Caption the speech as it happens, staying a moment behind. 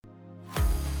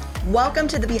Welcome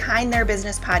to the Behind Their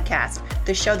Business podcast,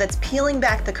 the show that's peeling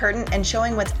back the curtain and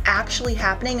showing what's actually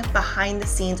happening behind the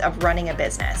scenes of running a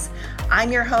business.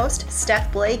 I'm your host,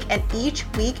 Steph Blake, and each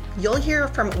week you'll hear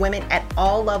from women at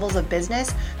all levels of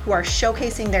business who are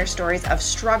showcasing their stories of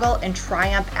struggle and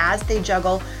triumph as they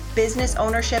juggle business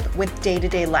ownership with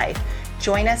day-to-day life.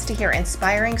 Join us to hear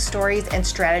inspiring stories and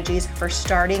strategies for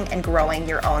starting and growing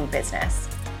your own business.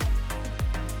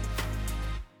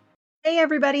 Hey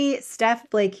everybody, Steph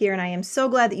Blake here, and I am so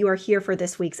glad that you are here for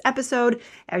this week's episode.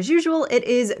 As usual, it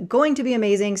is going to be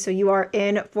amazing, so you are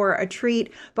in for a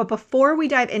treat. But before we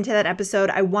dive into that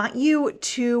episode, I want you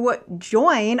to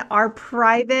join our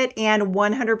private and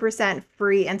 100%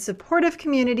 free and supportive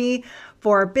community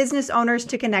for business owners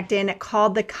to connect in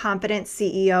called the Confident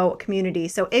CEO Community.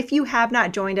 So if you have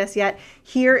not joined us yet,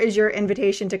 here is your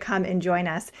invitation to come and join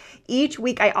us. Each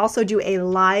week, I also do a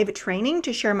live training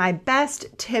to share my best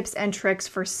tips and tricks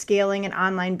for scaling an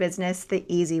online business the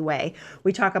easy way.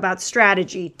 We talk about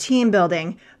strategy, team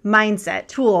building, mindset,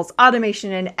 tools,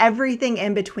 automation, and everything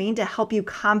in between to help you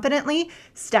confidently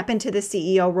step into the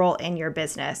CEO role in your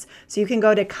business. So you can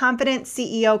go to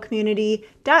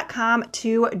confidentceocommunity.com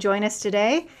to join us today.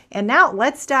 And now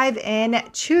let's dive in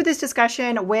to this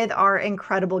discussion with our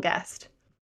incredible guest.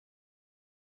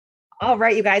 All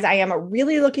right, you guys, I am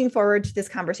really looking forward to this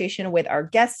conversation with our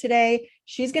guest today.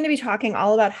 She's going to be talking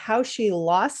all about how she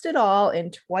lost it all in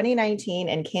 2019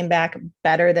 and came back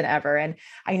better than ever. And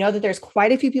I know that there's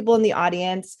quite a few people in the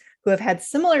audience who have had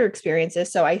similar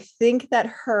experiences. So I think that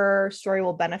her story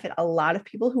will benefit a lot of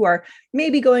people who are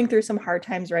maybe going through some hard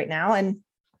times right now. And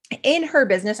in her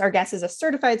business, our guest is a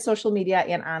certified social media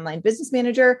and online business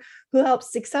manager who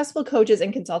helps successful coaches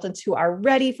and consultants who are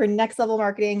ready for next level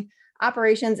marketing,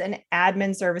 operations, and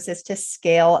admin services to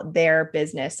scale their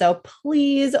business. So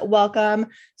please welcome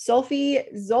Sophie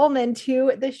Zollman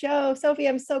to the show. Sophie,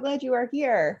 I'm so glad you are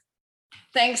here.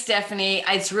 Thanks, Stephanie.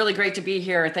 It's really great to be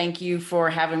here. Thank you for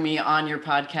having me on your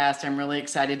podcast. I'm really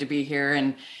excited to be here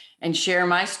and share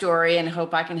my story, and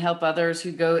hope I can help others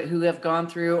who have gone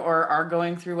through or are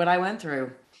going through what I went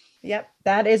through. Yep,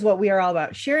 that is what we are all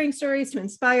about, sharing stories to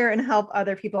inspire and help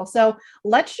other people. So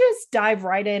let's just dive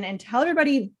right in and tell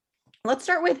everybody. Let's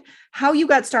start with how you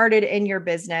got started in your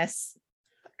business,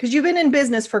 because you've been in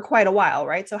business for quite a while,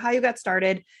 right? So how you got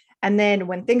started, and then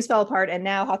when things fell apart, and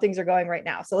now how things are going right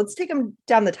now. So let's take them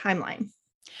down the timeline.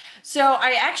 So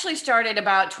I actually started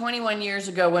about 21 years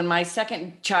ago when my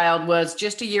second child was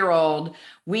just a year old.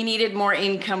 We needed more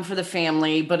income for the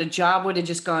family, but a job would have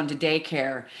just gone to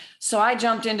daycare. So I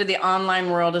jumped into the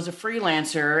online world as a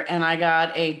freelancer, and I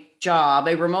got a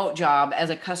remote job as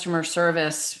a customer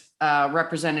service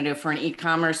representative for an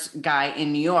e-commerce guy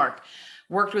in New York.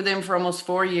 Worked with him for almost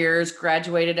 4 years,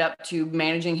 graduated up to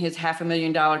managing his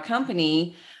 $500,000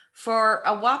 company for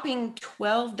a whopping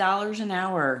 $12 an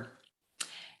hour.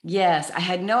 Yes, I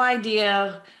had no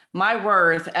idea my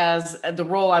worth as the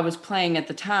role I was playing at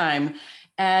the time.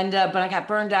 But I got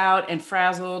burned out and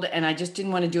frazzled, and I just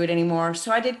didn't want to do it anymore.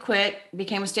 So I did quit,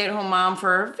 became a stay-at-home mom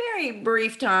for a very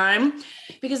brief time,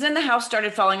 because then the house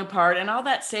started falling apart and all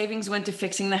that savings went to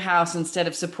fixing the house instead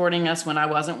of supporting us when I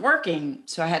wasn't working.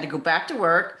 So I had to go back to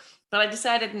work, but I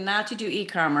decided not to do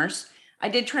e-commerce. I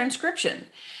did transcription,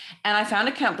 and I found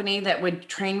a company that would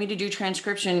train me to do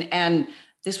transcription. And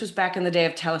this was back in the day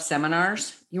of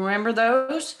teleseminars. You remember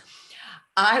those?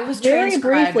 I was very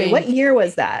briefly. What year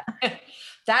was that?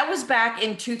 That was back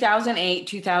in 2008,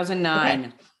 2009.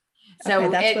 Okay. So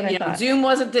that's what I thought. Zoom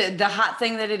wasn't the hot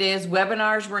thing that it is.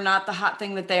 Webinars were not the hot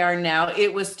thing that they are now.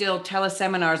 It was still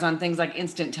teleseminars on things like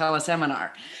Instant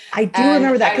Teleseminar. I do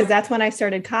remember that, because that's when I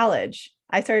started college.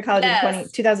 I started college in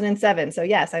 2007. So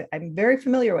yes, I'm very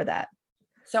familiar with that.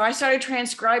 So I started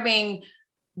transcribing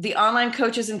the online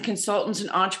coaches and consultants and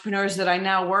entrepreneurs that I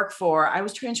now work for. I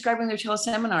was transcribing their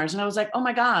teleseminars, and I was like, oh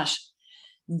my gosh,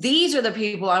 these are the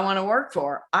people I want to work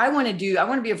for. I want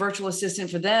to be a virtual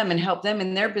assistant for them and help them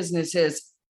in their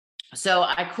businesses. So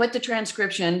I quit the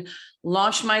transcription,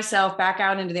 launched myself back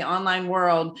out into the online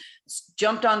world,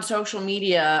 jumped on social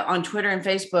media on Twitter and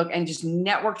Facebook, and just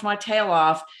networked my tail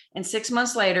off. And 6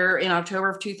 months later, in October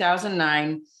of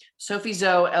 2009, Sophie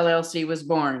Zoe LLC was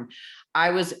born.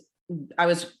 I was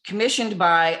commissioned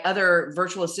by other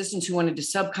virtual assistants who wanted to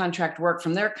subcontract work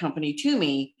from their company to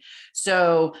me.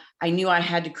 So I knew I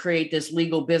had to create this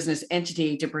legal business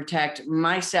entity to protect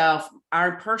myself,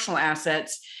 our personal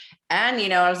assets. And,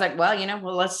 I was like,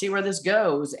 well, let's see where this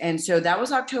goes. And so that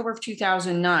was October of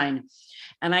 2009.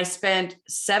 And I spent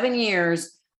 7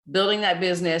 years building that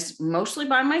business, mostly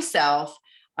by myself.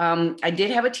 I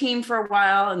did have a team for a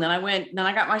while, and then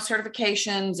I got my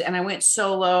certifications, and I went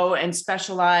solo and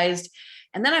specialized.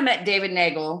 And then I met David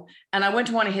Nagel and I went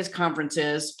to one of his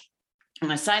conferences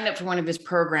and I signed up for one of his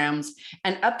programs.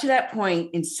 And up to that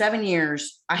point in 7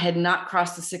 years, I had not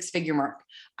crossed the six-figure mark.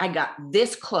 I got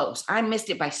this close. I missed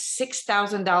it by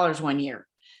 $6,000 one year.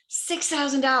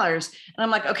 $6,000. And I'm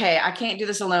like, okay, I can't do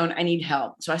this alone. I need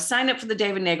help. So I signed up for the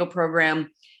David Nagel program.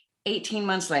 18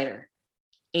 months later,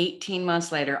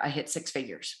 I hit six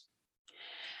figures.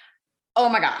 Oh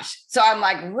my gosh. So I'm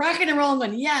like rocking and rolling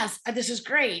going, yes, this is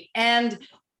great. And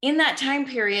in that time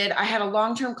period, I had a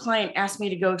long-term client ask me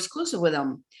to go exclusive with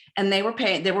them. And they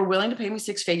were willing to pay me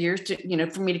six figures to,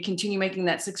 for me to continue making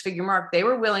that six-figure mark. They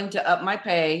were willing to up my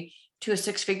pay to a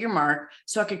six-figure mark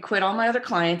so I could quit all my other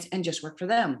clients and just work for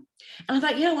them. And I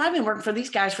thought, I've been working for these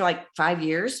guys for like 5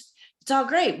 years. It's all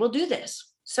great. We'll do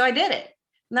this. So I did it.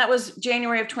 And that was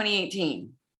January of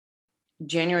 2018.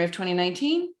 January of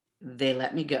 2019, they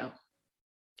let me go.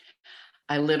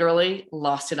 I literally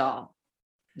lost it all.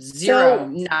 Zero,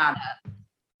 nada.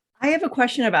 I have a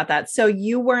question about that. So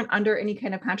you weren't under any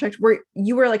kind of contract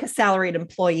you were like a salaried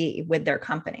employee with their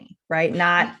company, right?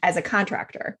 Not as a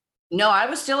contractor. No, I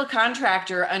was still a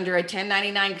contractor under a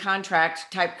 1099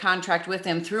 contract with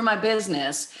them through my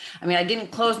business. I mean, I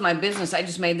didn't close my business. I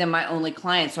just made them my only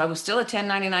client. So I was still a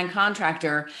 1099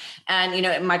 contractor.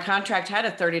 And, my contract had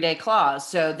a 30-day clause.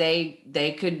 So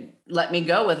they could let me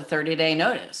go with a 30-day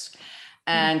notice.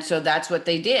 And so that's what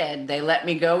they did. They let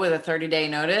me go with a 30-day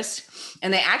notice,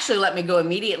 and they actually let me go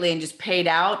immediately and just paid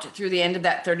out through the end of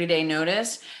that 30-day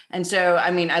notice. And so,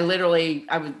 I mean, I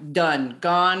was done,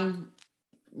 gone,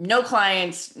 no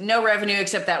clients, no revenue,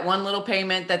 except that one little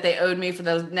payment that they owed me for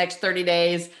the next 30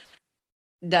 days.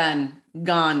 Done,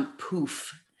 gone,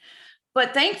 poof.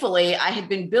 But thankfully, I had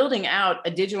been building out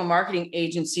a digital marketing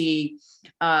agency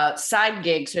side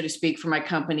gig, so to speak, for my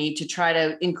company to try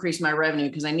to increase my revenue,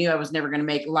 because I knew I was never going to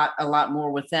make a lot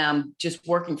more with them just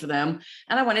working for them.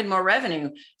 And I wanted more revenue.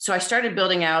 So I started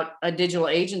building out a digital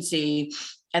agency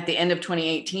at the end of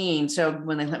 2018. So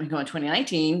when they let me go in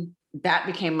 2019, that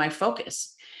became my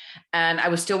focus. And I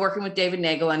was still working with David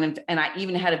Nagel, and I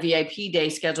even had a VIP day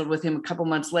scheduled with him a couple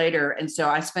months later. And so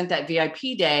I spent that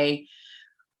VIP day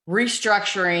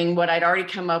restructuring what I'd already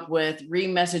come up with,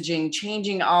 remessaging,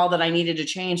 changing all that I needed to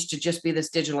change to just be this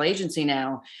digital agency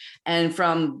now. And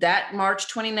from that March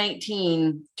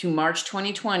 2019 to March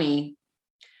 2020,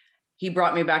 he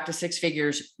brought me back to six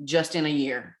figures just in a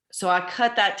year. So I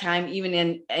cut that time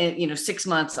even in 6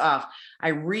 months off. I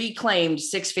reclaimed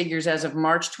six figures as of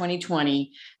March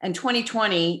 2020, and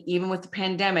 2020, even with the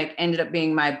pandemic, ended up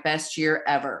being my best year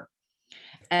ever.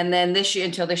 And then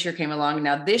until this year came along.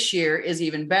 Now this year is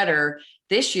even better.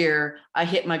 This year I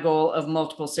hit my goal of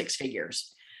multiple six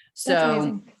figures.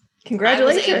 So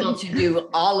congratulations. I was able to do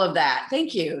all of that.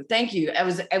 Thank you. I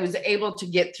was able to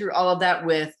get through all of that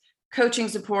with coaching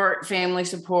support, family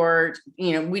support.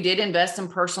 We did invest some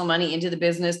personal money into the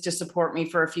business to support me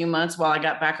for a few months while I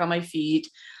got back on my feet.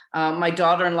 My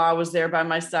daughter-in-law was there by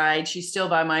my side. She's still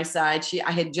by my side.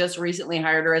 I had just recently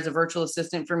hired her as a virtual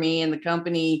assistant for me in the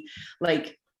company,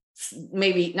 like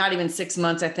maybe not even 6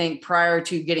 months, I think, prior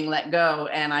to getting let go.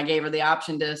 And I gave her the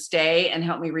option to stay and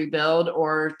help me rebuild,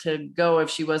 or to go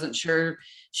if she wasn't sure.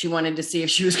 She wanted to see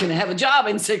if she was going to have a job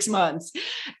in 6 months.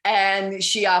 And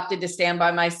she opted to stand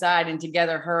by my side. And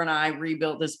together, her and I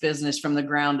rebuilt this business from the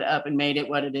ground up and made it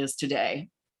what it is today.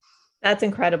 That's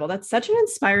incredible. That's such an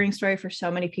inspiring story for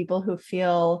so many people who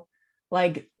feel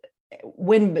like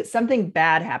when something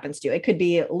bad happens to you, it could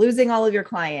be losing all of your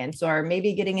clients or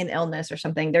maybe getting an illness or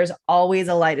something. There's always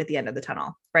a light at the end of the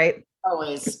tunnel, right?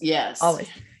 Always. Yes. Always.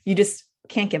 You just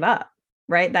can't give up,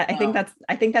 right? I think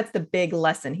that's the big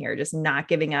lesson here. Just not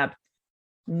giving up,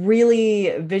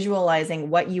 really visualizing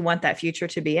what you want that future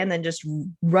to be, and then just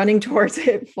running towards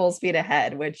it full speed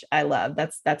ahead, which I love.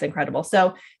 That's incredible.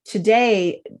 So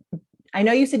today, I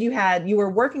know you said you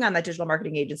were working on that digital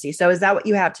marketing agency. So is that what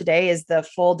you have today, is the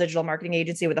full digital marketing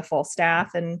agency with a full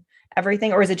staff and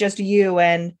everything? Or is it just you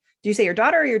and, do you say your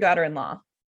daughter or your daughter-in-law?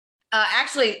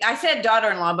 Actually, I said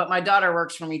daughter-in-law, but my daughter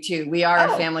works for me too. We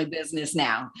are a family business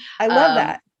now. I love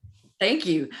that. Thank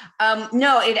you.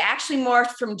 No, it actually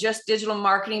morphed from just digital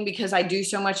marketing, because I do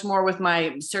so much more with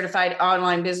my certified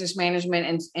online business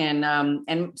management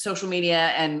and social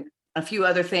media and a few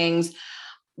other things.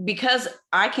 Because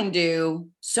I can do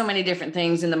so many different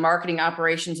things in the marketing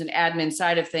operations and admin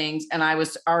side of things, and I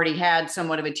already had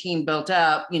somewhat of a team built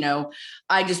up,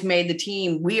 I just made the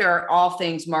team. We are all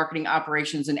things marketing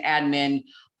operations and admin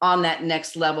on that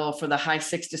next level for the high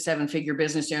 6 to 7 figure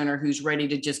business owner who's ready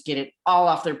to just get it all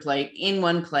off their plate in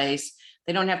one place.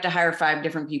 They don't have to hire 5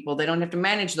 different people. They don't have to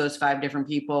manage those 5 different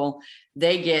people.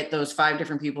 They get those 5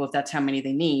 different people if that's how many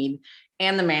they need.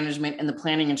 and the management and the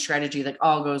planning and strategy that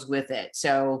all goes with it.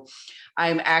 So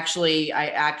I actually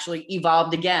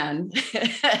evolved again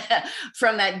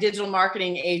from that digital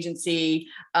marketing agency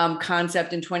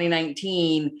concept in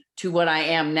 2019 to what I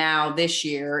am now this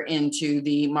year, into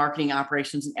the marketing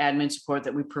operations and admin support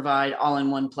that we provide all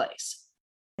in one place.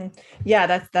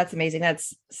 Yeah, that's amazing.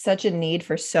 That's such a need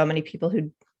for so many people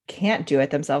who can't do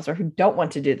it themselves or who don't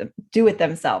want to do it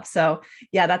themselves. So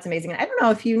yeah, that's amazing. And I don't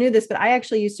know if you knew this, but I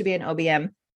actually used to be an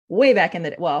OBM way back in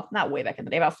the, well, not way back in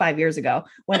the day, about 5 years ago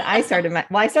when I started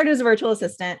I started as a virtual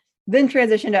assistant, then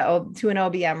transitioned to an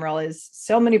OBM role, as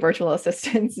so many virtual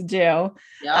assistants do.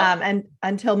 Yep. And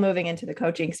until moving into the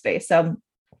coaching space. So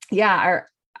yeah,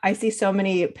 I see so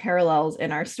many parallels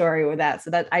in our story with that. So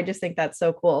that I just think that's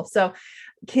so cool. So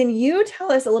can you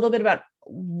tell us a little bit about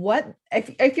what,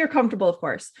 if you're comfortable, of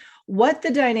course, what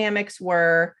the dynamics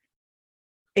were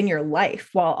in your life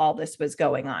while all this was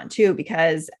going on too?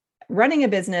 Because running a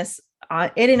business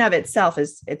in and of itself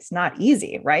it's not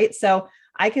easy, right? So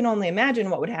I can only imagine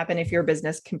what would happen if your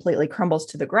business completely crumbles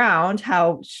to the ground,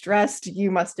 how stressed you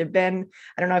must have been.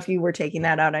 I don't know if you were taking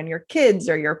that out on your kids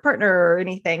or your partner or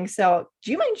anything. So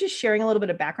do you mind just sharing a little bit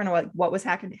of background on what was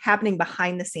happening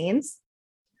behind the scenes?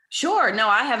 Sure. No,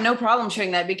 I have no problem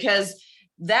sharing that, because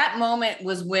that moment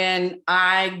was when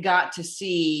I got to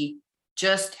see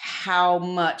just how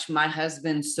much my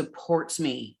husband supports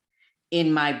me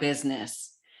in my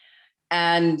business.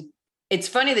 And it's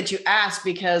funny that you asked,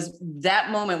 because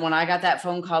that moment when I got that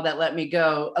phone call that let me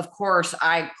go, of course,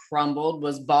 I crumbled,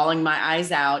 was bawling my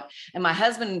eyes out. And my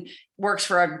husband works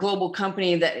for a global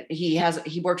company that he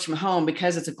works from home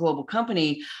because it's a global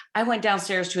company. I went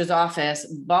downstairs to his office,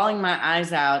 bawling my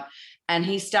eyes out, and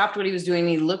he stopped what he was doing. And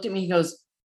he looked at me, he goes,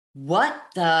 "What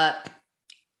the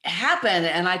happened?"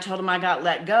 And I told him I got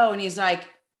let go. And he's like,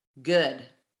 "Good.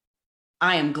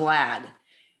 I am glad.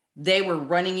 They were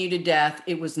running you to death.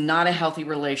 It was not a healthy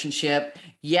relationship.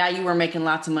 Yeah, you were making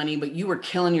lots of money, but you were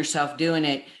killing yourself doing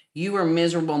it. You were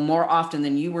miserable more often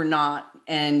than you were not.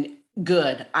 And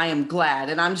good. I am glad."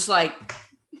 And I'm just like,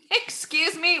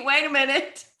 excuse me, wait a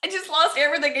minute. I just lost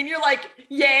everything. And you're like,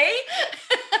 yay.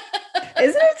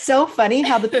 Isn't it so funny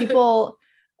how the people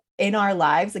in our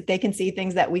lives, like, they can see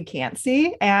things that we can't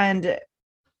see? And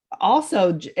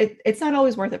also it's not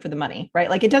always worth it for the money, right?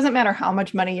 Like, it doesn't matter how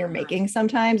much money you're making.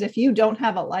 Sometimes if you don't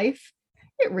have a life,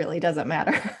 it really doesn't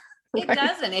matter. It Right?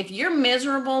 doesn't. If you're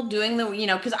miserable doing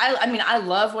because I mean, I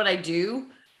love what I do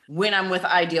when I'm with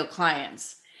ideal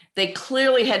clients. They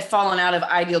clearly had fallen out of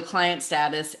ideal client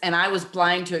status, and I was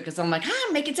blind to it because I'm like,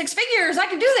 I'm making 6 figures. I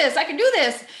can do this. I can do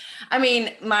this. I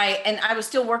mean, and I was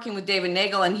still working with David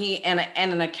Nagel, and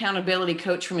and an accountability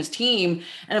coach from his team.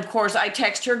 And of course, I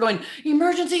text her going,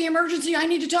 emergency, emergency. I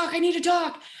need to talk. I need to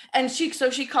talk. And she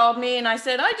called me, and I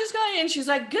said, I just got in. She's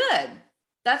like, good.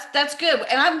 That's good.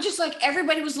 And I'm just like,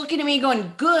 everybody was looking at me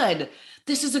going, good.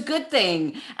 This is a good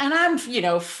thing. And I'm,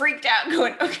 freaked out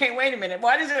going, okay, wait a minute.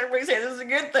 Why does everybody say this is a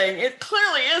good thing? It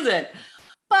clearly isn't.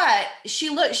 But she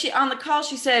on the call,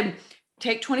 she said,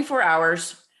 take 24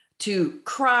 hours to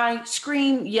cry,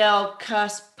 scream, yell,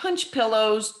 cuss, punch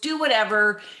pillows, do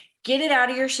whatever, get it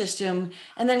out of your system,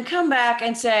 and then come back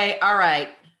and say, all right,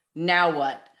 now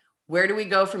what? Where do we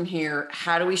go from here?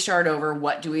 How do we start over?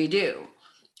 What do we do?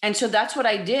 And so that's what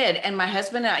I did. And my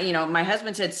husband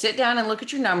said, sit down and look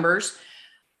at your numbers,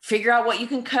 figure out what you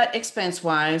can cut expense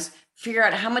wise, figure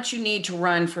out how much you need to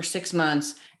run for 6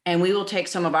 months. And we will take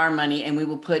some of our money and we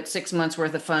will put 6 months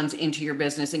worth of funds into your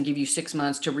business and give you 6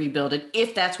 months to rebuild it,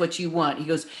 if that's what you want. He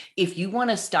goes, if you want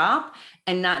to stop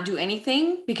and not do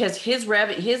anything, because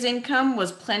his income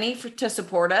was plenty to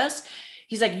support us,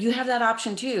 he's like, you have that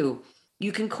option too.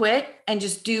 You can quit and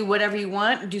just do whatever you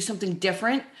want, do something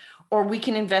different, or we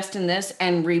can invest in this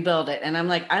and rebuild it. And I'm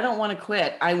like, I don't want to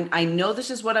quit. I know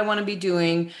this is what I want to be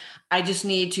doing. I just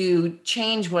need to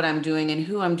change what I'm doing and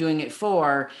who I'm doing it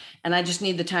for. And I just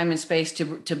need the time and space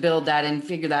to build that and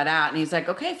figure that out. And he's like,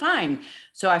 okay, fine.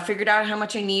 So I figured out how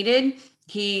much I needed.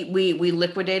 We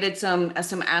liquidated some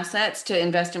assets to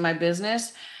invest in my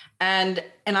business. And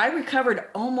I recovered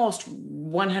almost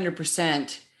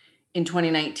 100% in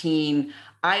 2019.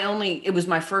 It was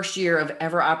my first year of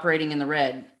ever operating in the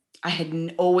red. I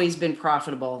had always been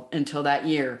profitable until that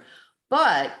year,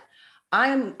 but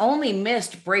I'm only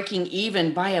missed breaking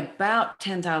even by about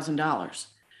 $10,000.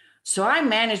 So I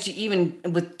managed to, even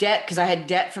with debt, because I had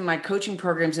debt from my coaching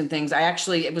programs and things.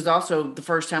 It was also the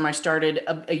first time I started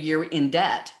a year in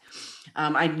debt.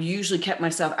 I usually kept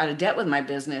myself out of debt with my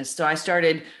business. So I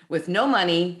started with no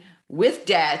money, with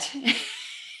debt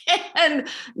and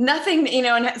nothing,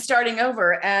 and starting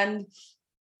over. And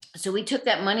So we took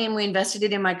that money and we invested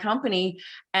it in my company.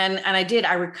 And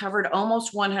I recovered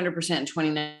almost 100% in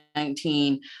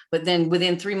 2019. But then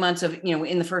within 3 months of,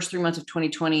 in the first 3 months of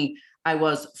 2020, I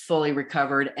was fully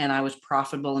recovered and I was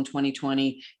profitable in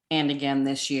 2020 and again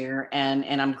this year. And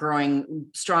I'm growing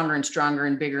stronger and stronger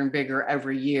and bigger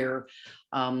every year.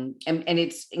 And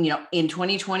it's, in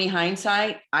 2020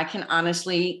 hindsight, I can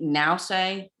honestly now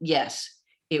say, yes,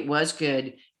 it was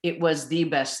good. It was the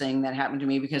best thing that happened to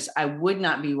me, because I would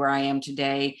not be where I am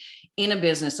today in a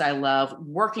business I love,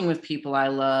 working with people I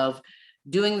love,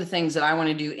 doing the things that I want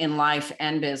to do in life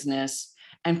and business,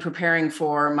 and preparing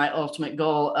for my ultimate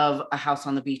goal of a house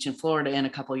on the beach in Florida in a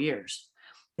couple of years.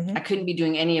 I Mhm. couldn't be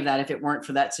doing any of that if it weren't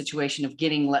for that situation of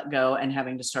getting let go and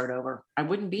having to start over. I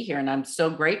wouldn't be here. And I'm so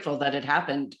grateful that it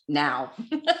happened now.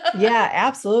 Yeah,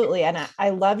 absolutely. And I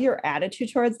love your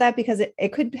attitude towards that, because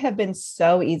it could have been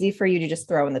so easy for you to just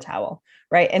throw in the towel,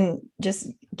 right? And just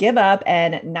give up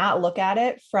and not look at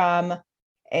it from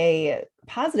a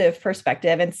positive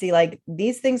perspective and see like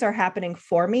these things are happening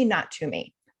for me, not to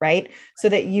me, right? So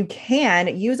that you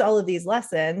can use all of these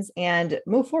lessons and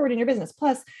move forward in your business.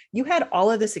 Plus, you had all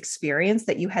of this experience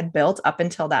that you had built up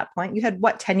until that point. You had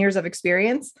what, 10 years of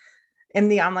experience in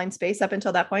the online space up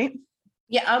until that point?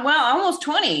 Yeah, well, almost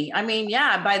 20. I mean,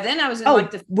 yeah, by then I was in like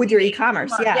Oh, the with your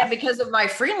e-commerce. yeah, Yeah. because of my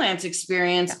freelance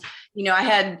experience. Yeah. I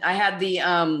had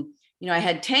I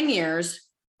had 10 years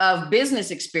of business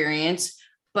experience,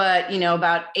 but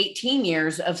about 18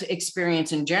 years of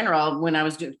experience in general when I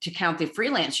was to count the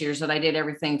freelance years that I did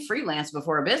everything freelance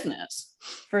before a business.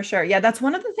 For sure. Yeah. That's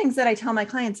one of the things that I tell my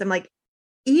clients. I'm like,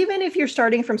 even if you're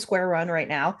starting from square one right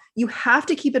now, you have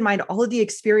to keep in mind all of the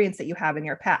experience that you have in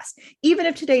your past. Even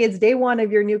if today is day one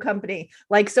of your new company,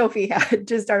 like Sophie had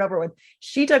to start over with,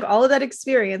 she took all of that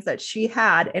experience that she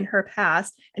had in her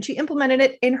past and she implemented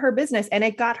it in her business. And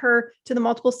it got her to the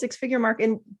multiple six-figure mark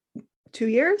in 2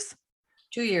 years.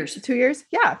 2 years. 2 years.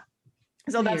 Yeah.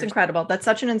 So two that's years. incredible. That's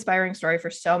such an inspiring story for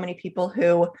so many people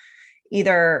who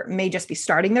either may just be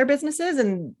starting their businesses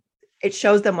and it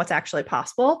shows them what's actually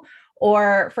possible,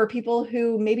 or for people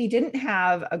who maybe didn't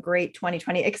have a great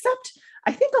 2020, except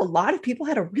I think a lot of people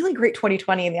had a really great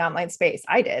 2020 in the online space.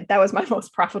 I did. That was my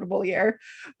most profitable year.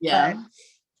 But Yeah.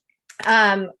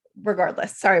 um,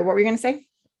 regardless, sorry, what were you going to say?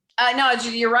 No,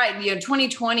 you're right.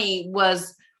 2020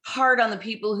 was hard on the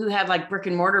people who had like brick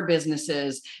and mortar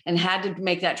businesses and had to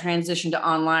make that transition to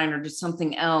online or to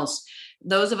something else.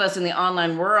 Those of us in the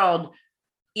online world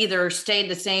either stayed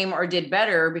the same or did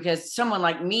better, because someone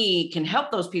like me can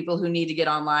help those people who need to get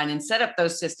online and set up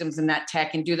those systems and that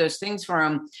tech and do those things for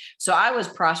them. So I was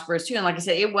prosperous too. And like I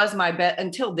said, it was my best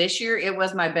until this year. It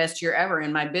was my best year ever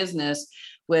in my business.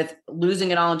 With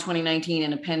losing it all in 2019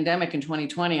 and a pandemic in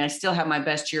 2020, I still have my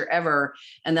best year ever.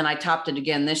 And then I topped it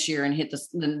again this year and hit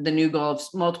the new goal of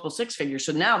multiple six figures.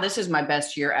 So now this is my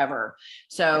best year ever.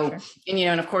 So, Sure.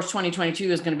 and of course,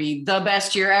 2022 is going to be the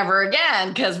best year ever again,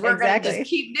 because we're going to just Exactly.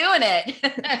 keep doing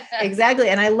it. Exactly.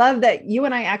 And I love that you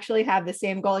and I actually have the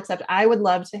same goal, except I would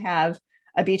love to have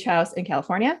a beach house in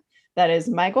California. That is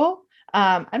my goal.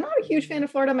 I'm not a huge fan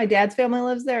of Florida. My dad's family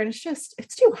lives there, and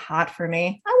it's too hot for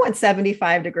me. I want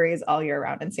 75 degrees all year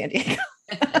round in San Diego.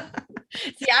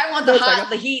 See, I want the That's hot, like,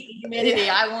 the heat, the humidity.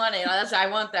 yeah. I want it. I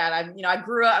want that.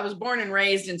 I was born and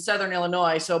raised in Southern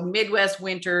Illinois, so Midwest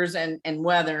winters and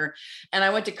weather. And I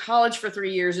went to college for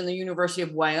 3 years in the University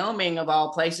of Wyoming, of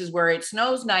all places, where it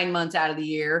snows 9 months out of the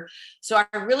year. So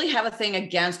I really have a thing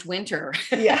against winter.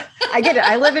 Yeah, I get it.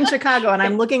 I live in Chicago and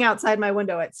I'm looking outside my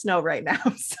window at snow right now.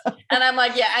 So And I'm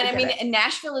like, yeah. And I I get mean, it. and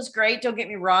Nashville is great. Don't get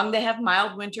me wrong. They have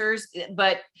mild winters,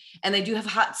 and they do have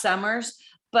hot summers,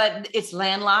 but it's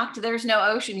landlocked. There's no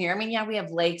ocean here. I mean, yeah, we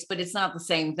have lakes, but it's not the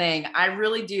same thing. I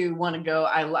really do want to go.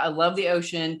 I love the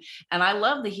ocean and I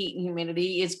love the heat and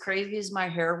humidity. As crazy as my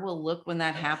hair will look when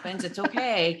that happens, it's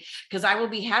okay, because I will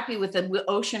be happy with the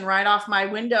ocean right off my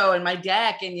window and my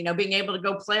deck, and, being able to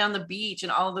go play on the beach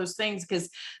and all of those things. Because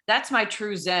that's my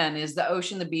true zen, is the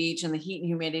ocean, the beach, and the heat and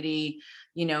humidity.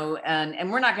 And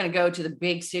we're not going to go to the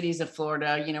big cities of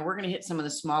Florida. We're going to hit some of the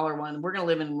smaller ones. We're going to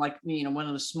live in like, one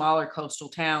of the smaller coastal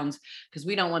towns, because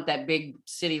we don't want that big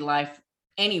city life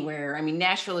anywhere. I mean,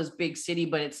 Nashville is big city,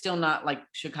 but it's still not like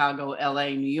Chicago, LA,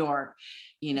 New York.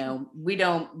 We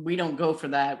don't go for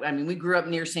that. I mean, we grew up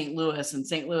near St. Louis, and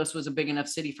St. Louis was a big enough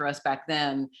city for us back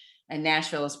then. And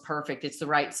Nashville is perfect. It's the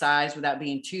right size without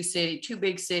being too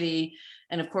big city.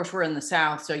 And of course, we're in the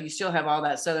South, so you still have all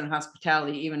that Southern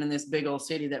hospitality, even in this big old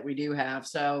city that we do have.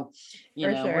 So,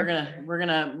 For we're sure.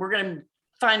 gonna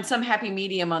find some happy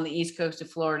medium on the East Coast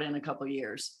of Florida in a couple of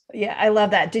years. Yeah, I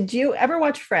love that. Did you ever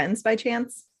watch Friends by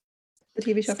chance? The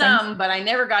TV show Friends? But I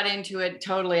never got into it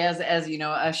totally as you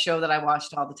know, a show that I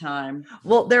watched all the time.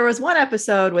 Well, there was one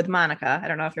episode with Monica. I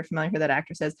don't know if you're familiar with who that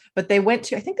actress is, but I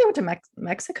think they went to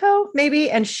Mexico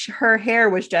maybe. And her hair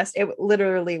was it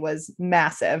literally was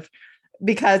massive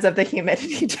because of the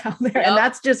humidity down there. Yep. And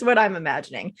that's just what I'm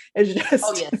imagining. It's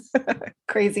just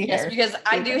crazy hair. Yes, because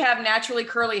I do have naturally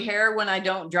curly hair when I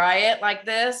don't dry it like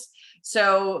this.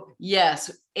 So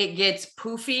yes, it gets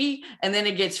poofy and then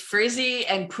it gets frizzy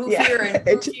and poofier and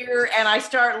poofier. And I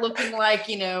start looking like,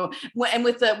 you know, when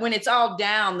it's all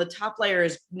down, the top layer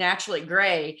is naturally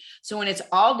gray. So when it's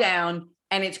all down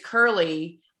and it's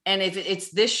curly, and if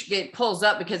it pulls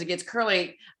up because it gets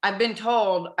curly, I've been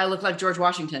told I look like George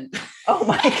Washington. Oh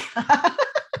my God.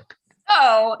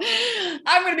 Oh,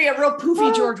 I'm going to be a real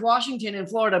poofy George Washington in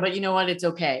Florida, but you know what? It's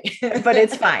okay. But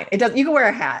it's fine. You can wear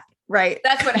a hat. Right.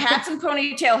 That's what hats and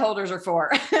ponytail holders are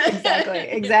for.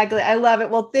 Exactly. I love it.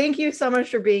 Well, thank you so much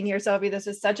for being here, Sophie. This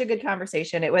was such a good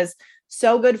conversation. It was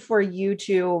so good for you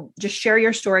to just share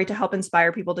your story to help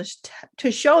inspire people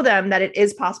to show them that it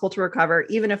is possible to recover,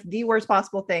 even if the worst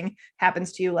possible thing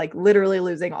happens to you, like literally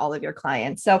losing all of your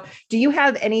clients. So do you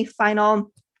have any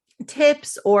final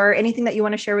tips or anything that you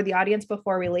want to share with the audience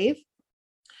before we leave?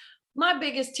 My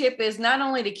biggest tip is not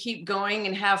only to keep going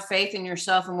and have faith in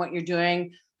yourself and what you're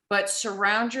doing, but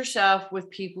surround yourself with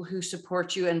people who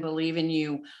support you and believe in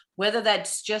you, whether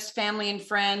that's just family and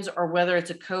friends or whether it's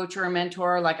a coach or a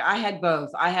mentor. Like I had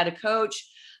both. I had a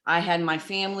coach, I had my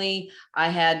family, I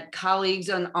had colleagues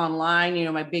online, you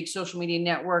know, my big social media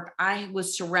network. I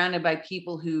was surrounded by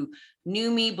people who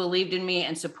knew me, believed in me,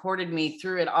 and supported me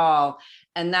through it all.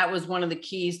 And that was one of the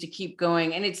keys to keep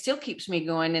going. And it still keeps me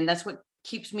going. And that's what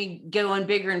keeps me going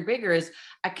bigger and bigger is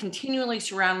I continually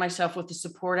surround myself with the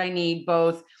support I need,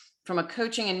 both from a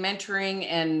coaching and mentoring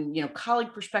and, you know,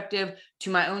 colleague perspective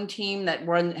to my own team that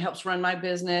helps run my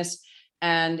business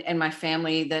and my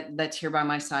family that's here by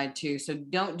my side too. So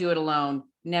don't do it alone.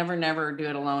 Never do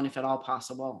it alone if at all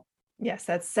possible. Yes,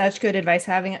 that's such good advice.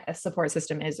 Having a support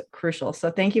system is crucial. So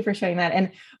thank you for sharing that.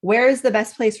 And where is the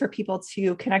best place for people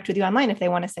to connect with you online if they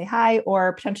want to say hi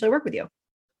or potentially work with you?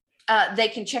 They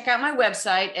can check out my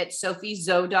website at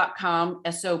sophiezoe.com,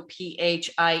 SOPHIEZ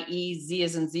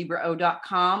as in zebra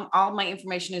o.com. All my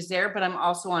information is there, but I'm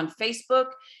also on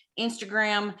Facebook,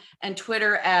 Instagram, and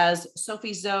Twitter as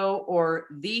Sophie Zoe or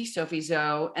the Sophie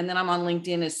Zoe. And then I'm on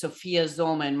LinkedIn as Sophia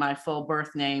Zolman, my full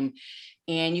birth name.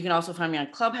 And you can also find me on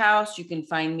Clubhouse. You can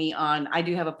find me I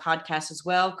do have a podcast as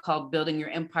well called Building Your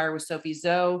Empire with Sophie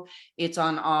Zoe. It's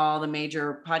on all the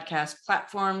major podcast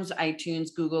platforms, iTunes,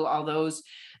 Google, all those.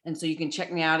 And so you can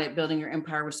check me out at Building Your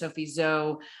Empire with Sophie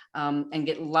Zoe and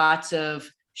get lots of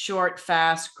short,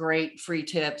 fast, great free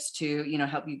tips to, you know,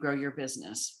 help you grow your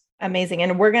business. Amazing.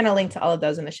 And we're going to link to all of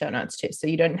those in the show notes too. So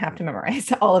you don't have to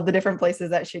memorize all of the different places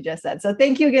that she just said. So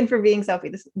thank you again for being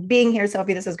here,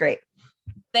 Sophie. This is great.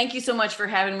 Thank you so much for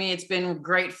having me. It's been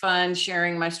great fun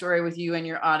sharing my story with you and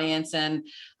your audience. And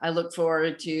I look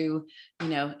forward to, you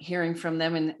know, hearing from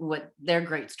them and what their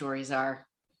great stories are.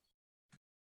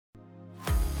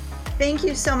 Thank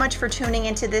you so much for tuning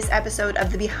into this episode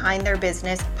of the Behind Their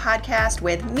Business podcast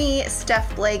with me,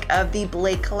 Steph Blake of the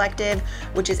Blake Collective,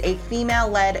 which is a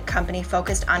female-led company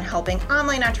focused on helping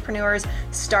online entrepreneurs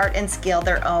start and scale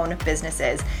their own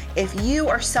businesses. If you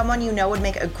or someone you know would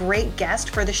make a great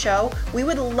guest for the show, we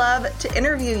would love to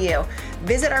interview you.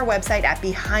 Visit our website at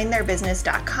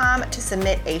behindtheirbusiness.com to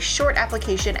submit a short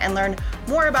application and learn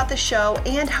more about the show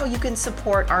and how you can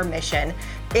support our mission.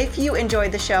 If you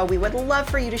enjoyed the show, we would love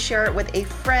for you to share it with a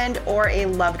friend or a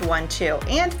loved one too.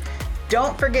 And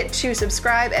don't forget to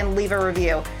subscribe and leave a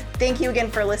review. Thank you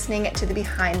again for listening to the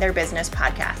Behind Their Business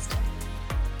podcast.